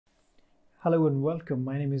Hello and welcome.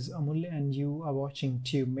 My name is Amulya and you are watching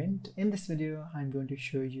TubeMint. In this video, I'm going to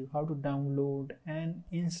show you how to download and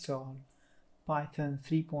install Python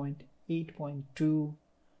 3.8.2,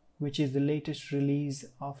 which is the latest release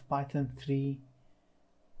of Python 3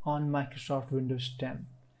 on Microsoft Windows 10.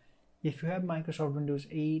 If you have Microsoft Windows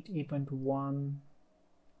 8, 8.1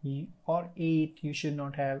 or 8, you should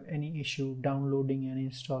not have any issue downloading and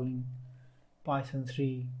installing Python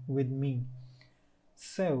 3 with me.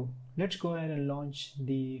 So let's go ahead and launch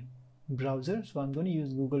the browser. So I'm going to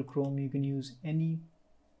use Google Chrome. You can use any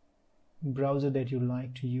browser that you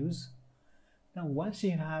like to use. Now once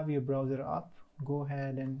you have your browser up, go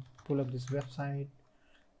ahead and pull up this website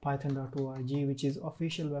python.org, which is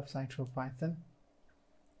official website for Python.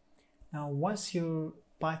 Now once your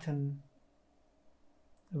Python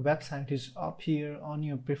website is up here on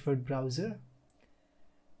your preferred browser,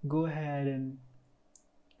 go ahead and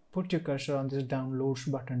put your cursor on this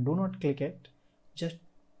downloads button. Do not click it, just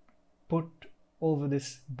put over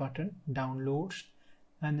this button downloads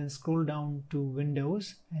and then scroll down to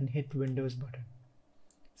Windows and hit Windows button.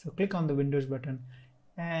 So click on the Windows button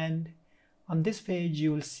and on this page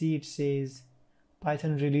you will see it says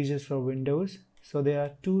Python releases for Windows. So there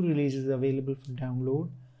are two releases available for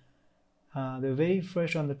download. The very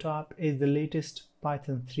first on the top is the latest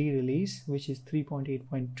Python 3 release, which is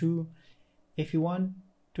 3.8.2. If you want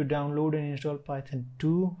to download and install Python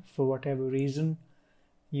 2 for whatever reason,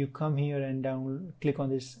 you come here and click on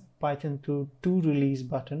this Python 2 release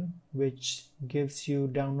button, which gives you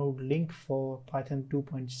download link for Python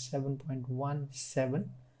 2.7.17.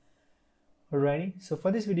 Alrighty, so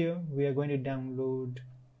for this video we are going to download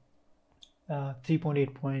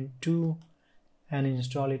 3.8.2 and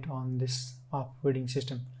install it on this operating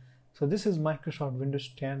system. So this is Microsoft Windows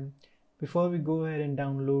 10. Before we go ahead and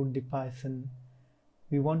download the Python,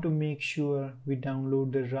 we want to make sure we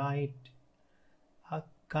download the right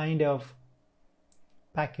kind of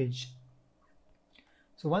package.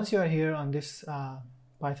 So once you are here on this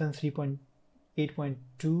Python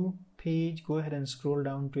 3.8.2 page, go ahead and scroll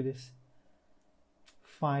down to this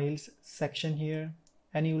files section here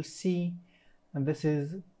and you will see, and this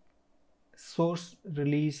is source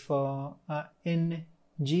release for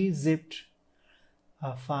ngzipped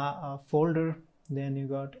folder. Then you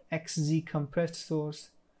got xz compressed source.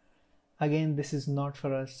 Again, this is not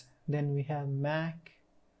for us. Then we have Mac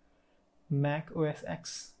OS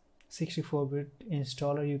X 64-bit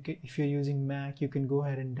installer. If you're using Mac, you can go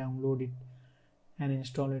ahead and download it and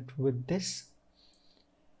install it with this.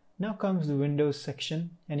 Now comes the Windows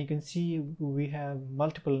section, and you can see we have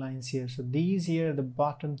multiple lines here. So these here at the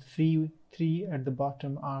bottom, three at the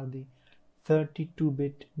bottom are the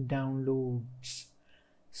 32-bit downloads.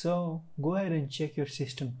 So go ahead and check your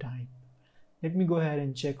system type. Let me go ahead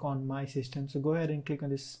and check on my system. So go ahead and click on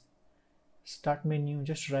this start menu,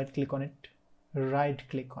 just right click on it,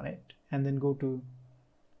 and then go to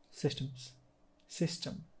systems,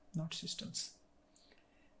 not systems.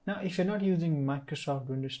 Now if you're not using Microsoft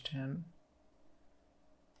Windows 10,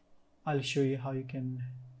 I'll show you how you can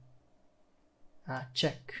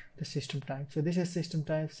check the system type. So this is system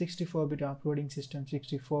type, 64-bit operating system,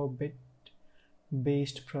 64-bit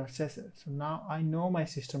based processor. So now I know my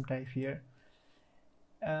system type here.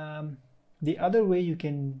 The other way you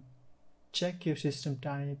can check your system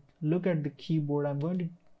type, look at the keyboard. I'm going to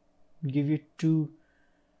give you two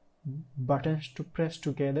buttons to press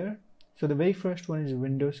together. So the very first one is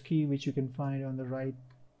Windows key, which you can find on the right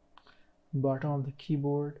bottom of the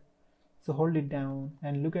keyboard. So hold it down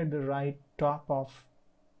and look at the right top of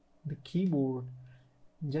the keyboard,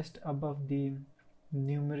 just above the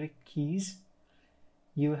numeric keys.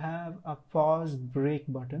 You have a pause break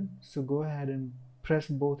button. So go ahead and press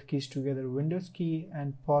both keys together, Windows key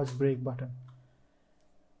and pause break button.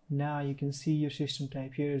 Now you can see your system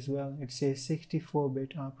type here as well. It says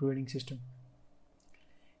 64-bit operating system.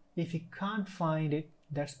 If you can't find it,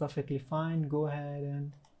 that's perfectly fine. Go ahead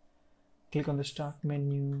and click on the start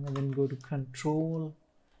menu and then go to control,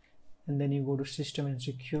 and then you go to system and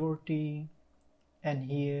security,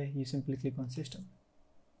 and here you simply click on system.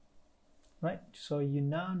 Right, so you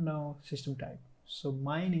now know system type. So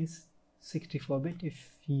mine is 64-bit.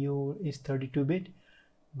 If yours is 32-bit,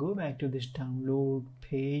 go back to this download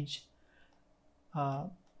page,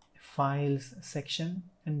 files section,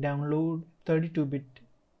 and download 32-bit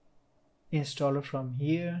installer from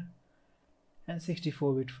here and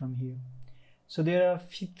 64-bit from here. So there are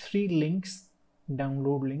three links,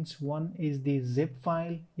 download links. One is the zip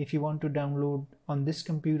file. If you want to download on this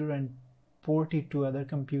computer and port it to other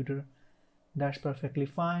computer, that's perfectly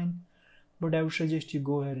fine, but I would suggest you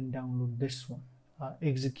go ahead and download this one,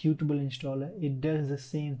 executable installer. It does the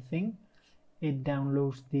same thing. it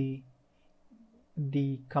downloads the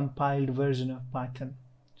compiled version of Python.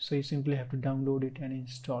 So you simply have to download it and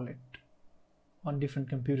install it on different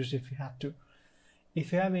computers if you have to.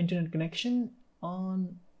 If you have internet connection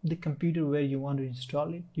on the computer where you want to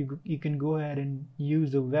install it, you can go ahead and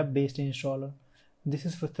use the web-based installer. This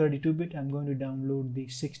is for 32-bit. I'm going to download the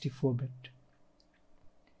 64-bit.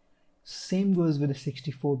 Same goes with the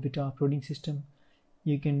 64-bit operating system.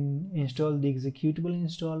 You can install the executable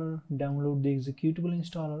installer, download the executable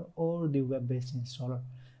installer, or the web-based installer.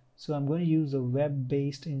 So I'm going to use the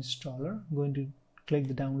web-based installer. I'm going to click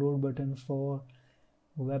the download button for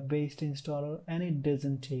web-based installer, and it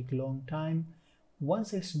doesn't take long time.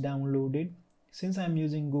 Once it's downloaded, since I'm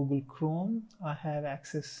using Google Chrome, I have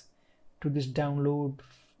access to this download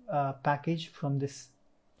package from this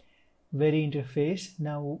very interface.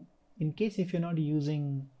 Now, in case if you're not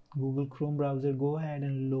using Google Chrome browser, go ahead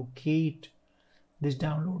and locate this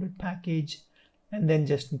downloaded package and then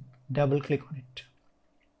just double click on it.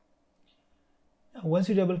 Now, once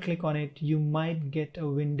you double click on it, you might get a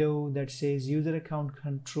window that says user account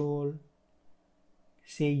control.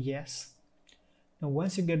 Say yes. Now,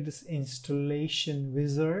 once you get this installation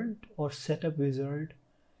wizard or setup wizard,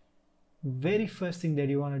 very first thing that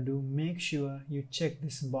you want to do, make sure you check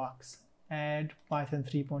this box, add Python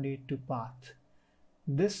 3.8 to path.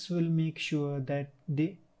 This will make sure that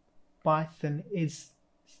the Python is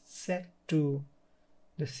set to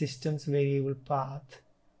the system's variable path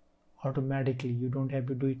automatically. You don't have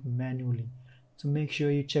to do it manually. So make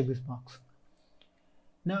sure you check this box.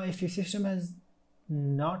 Now, if your system has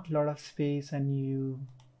not a lot of space and you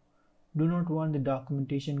do not want the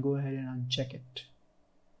documentation, go ahead and uncheck it.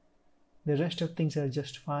 The rest of things are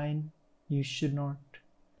just fine. You should not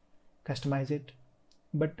customize it,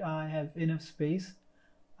 but I have enough space.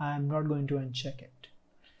 I'm not going to uncheck it.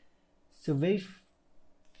 So very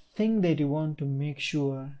thing that you want to make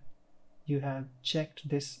sure you have checked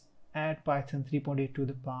this add Python 3.8 to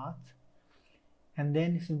the path, and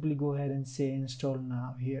then simply go ahead and say install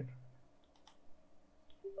now here.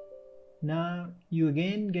 Now you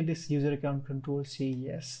again get this user account control, say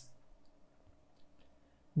yes.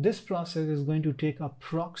 This process is going to take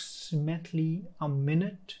approximately a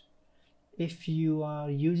minute. If you are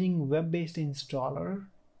using web-based installer,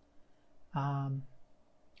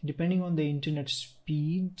 depending on the internet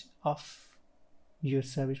speed of your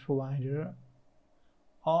service provider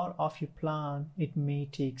or of your plan, it may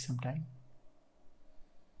take some time.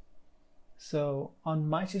 So on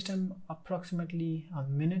my system, approximately a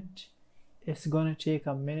minute. It's going to take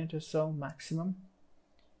a minute or so maximum,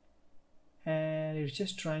 and it's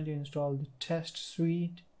just trying to install the test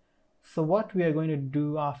suite. So what we are going to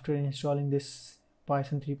do after installing this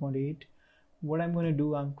Python 3.8, what I'm going to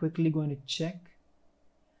do, I'm quickly going to check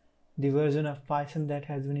the version of Python that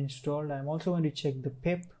has been installed. I'm also going to check the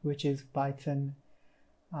pip, which is Python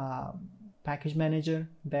package manager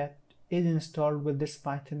that is installed with this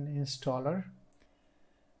Python installer.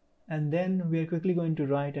 And then we are quickly going to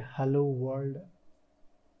write a hello world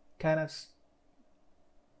kind of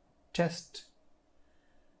test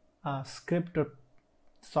script or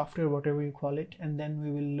software, whatever you call it, and then we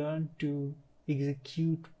will learn to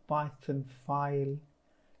execute Python file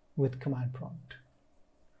with command prompt.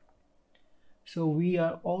 So we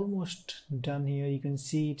are almost done here. You can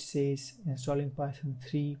see it says installing Python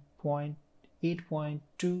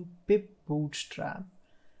 3.8.2 pip bootstrap.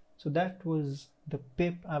 So that was the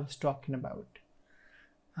pip I was talking about.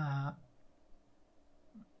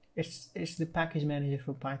 It's the package manager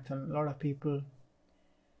for Python. A lot of people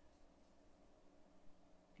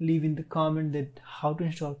leave in the comment that how to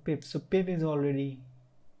install pip. So pip is already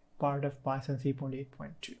part of Python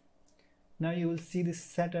 3.8.2. Now you will see this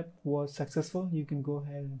setup was successful. You can go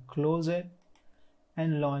ahead and close it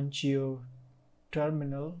and launch your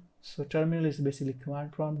terminal. So terminal is basically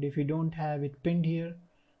command prompt. If you don't have it pinned here,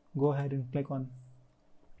 go ahead and click on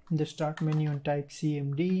the start menu and type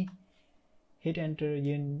cmd, hit enter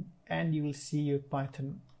again, and you will see your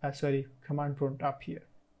Python command prompt up here.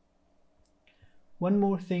 One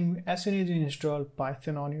more thing, as soon as you install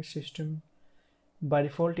Python on your system, by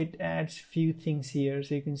default it adds few things here.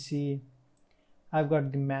 So you can see I've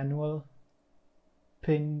got the manual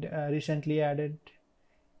pinned, recently added.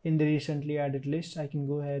 In the recently added list, I can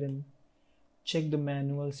go ahead and check the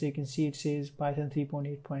manual. So you can see it says Python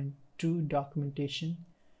 3.8.2 documentation.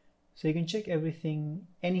 So you can check everything,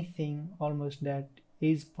 anything almost that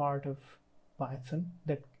is part of Python.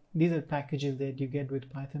 That these are packages that you get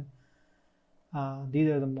with Python. These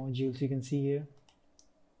are the modules you can see here.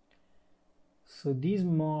 So these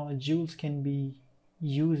modules can be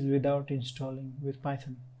used without installing with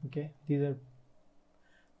Python. Okay, these are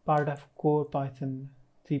part of core Python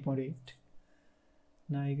 3.8.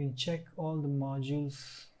 Now you can check all the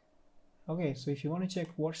modules. Okay, so if you want to check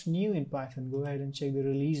what's new in Python, go ahead and check the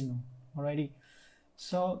release now. Alrighty,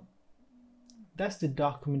 so that's the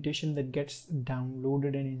documentation that gets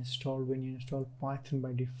downloaded and installed when you install Python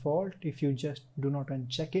by default. If you just do not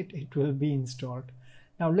uncheck it, it will be installed.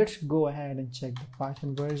 Now let's go ahead and check the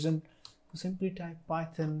Python version. So simply type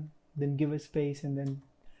Python, then give a space, and then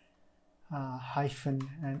hyphen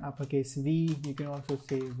and uppercase V. You can also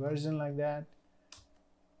say version like that.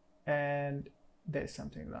 And there's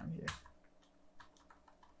something wrong here.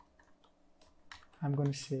 I'm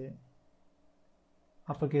going to say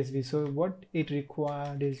uppercase V. So what it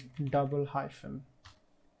required is double hyphen.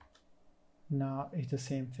 Now it's the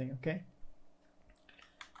same thing. Okay,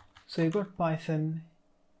 so you got Python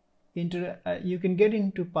you can get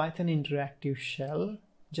into Python interactive shell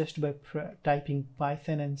just by typing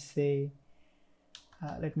Python and say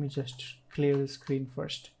let me just clear the screen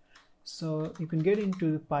first. So you can get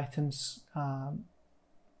into the Python's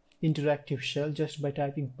interactive shell just by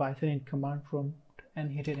typing Python in command prompt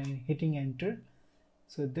and hitting enter.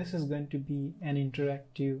 So this is going to be an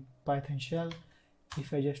interactive Python shell.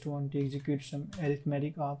 If I just want to execute some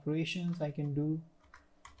arithmetic operations, I can do,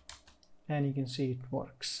 and you can see it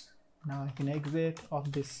works. Now I can exit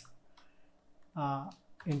of this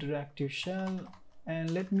interactive shell,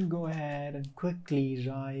 and let me go ahead and quickly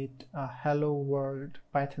write a hello world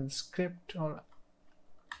Python script or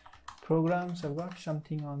program. So I've got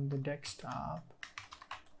something on the desktop.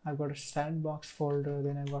 I've got a sandbox folder,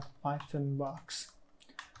 then I've got Python box.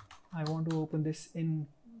 I want to open this in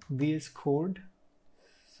VS Code.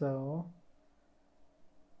 So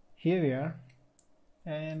here we are,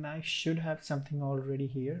 and I should have something already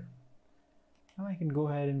here. Now I can go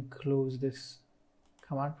ahead and close this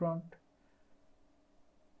command prompt.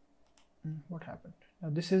 What happened? Now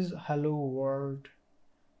this is hello world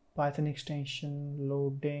Python extension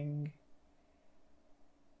loading.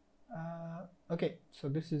 Okay, so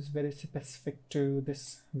this is very specific to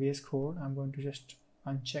this VS Code. I'm going to just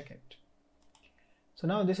uncheck it. So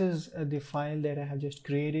now this is the file that I have just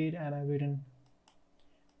created, and I've written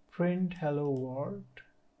print hello world,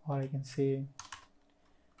 or I can say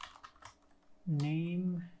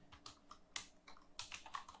name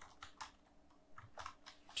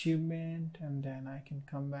TubeMint, and then I can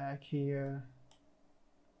come back here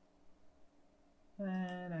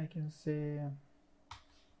and I can say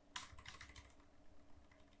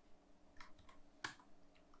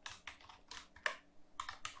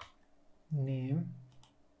name,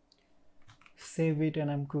 save it, and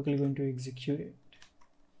I'm quickly going to execute it.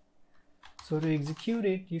 So to execute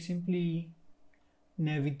it, you simply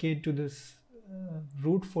navigate to this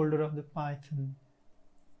root folder of the Python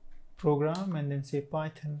program, and then say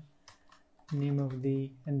Python, name of the,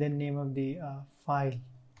 and then name of the file,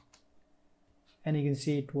 and you can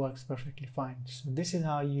see it works perfectly fine. So this is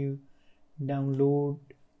how you download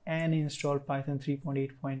and install Python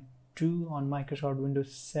 3.8.2 on Microsoft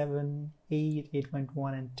Windows 7, 8,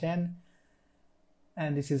 8.1 and 10,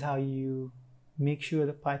 and this is how you make sure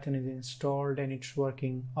the Python is installed and it's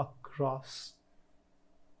working across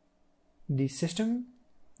the system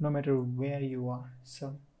no matter where you are.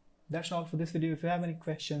 So that's all for this video. If you have any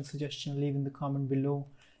questions, suggestions, leave in the comment below.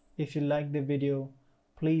 If you like the video,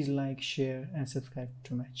 please like, share and subscribe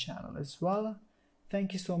to my channel as well.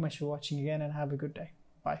 Thank you so much for watching again, and have a good day.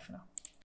 Bye for now.